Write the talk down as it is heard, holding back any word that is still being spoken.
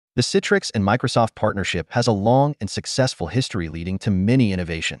The Citrix and Microsoft partnership has a long and successful history leading to many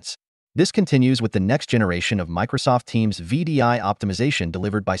innovations. This continues with the next generation of Microsoft Teams VDI optimization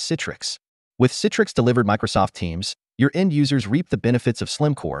delivered by Citrix. With Citrix-delivered Microsoft Teams, your end users reap the benefits of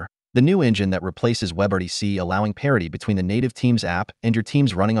SlimCore, the new engine that replaces WebRTC, allowing parity between the native Teams app and your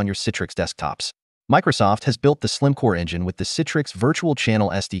Teams running on your Citrix desktops. Microsoft has built the SlimCore engine with the Citrix Virtual Channel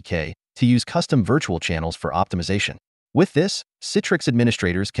SDK to use custom virtual channels for optimization. With this, Citrix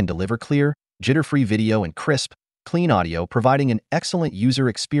administrators can deliver clear, jitter-free video and crisp, clean audio, providing an excellent user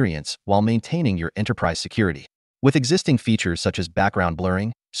experience while maintaining your enterprise security. With existing features such as background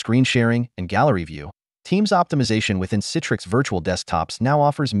blurring, screen sharing, and gallery view, Teams optimization within Citrix virtual desktops now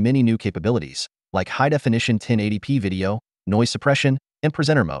offers many new capabilities, like high-definition 1080p video, noise suppression, and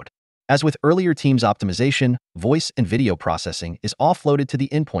presenter mode. As with earlier Teams optimization, voice and video processing is offloaded to the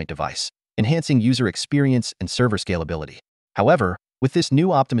endpoint device, enhancing user experience and server scalability. However, with this new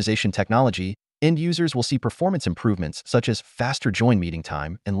optimization technology, end users will see performance improvements such as faster join meeting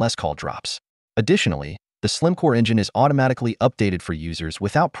time and less call drops. Additionally, the SlimCore engine is automatically updated for users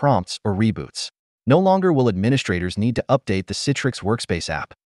without prompts or reboots. No longer will administrators need to update the Citrix Workspace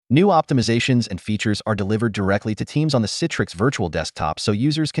app. New optimizations and features are delivered directly to Teams on the Citrix virtual desktop so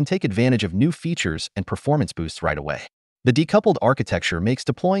users can take advantage of new features and performance boosts right away. The decoupled architecture makes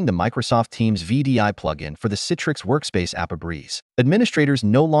deploying the Microsoft Teams VDI plugin for the Citrix Workspace app a breeze. Administrators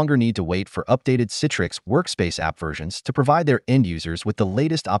no longer need to wait for updated Citrix Workspace app versions to provide their end users with the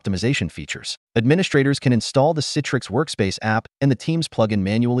latest optimization features. Administrators can install the Citrix Workspace app and the Teams plugin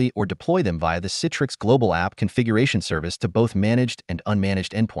manually or deploy them via the Citrix Global App Configuration Service to both managed and unmanaged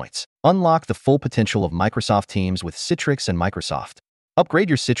endpoints. Unlock the full potential of Microsoft Teams with Citrix and Microsoft. Upgrade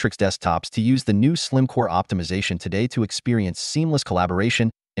your Citrix desktops to use the new SlimCore optimization today to experience seamless collaboration,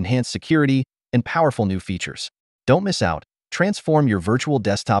 enhanced security, and powerful new features. Don't miss out. Transform your virtual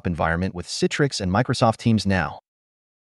desktop environment with Citrix and Microsoft Teams now.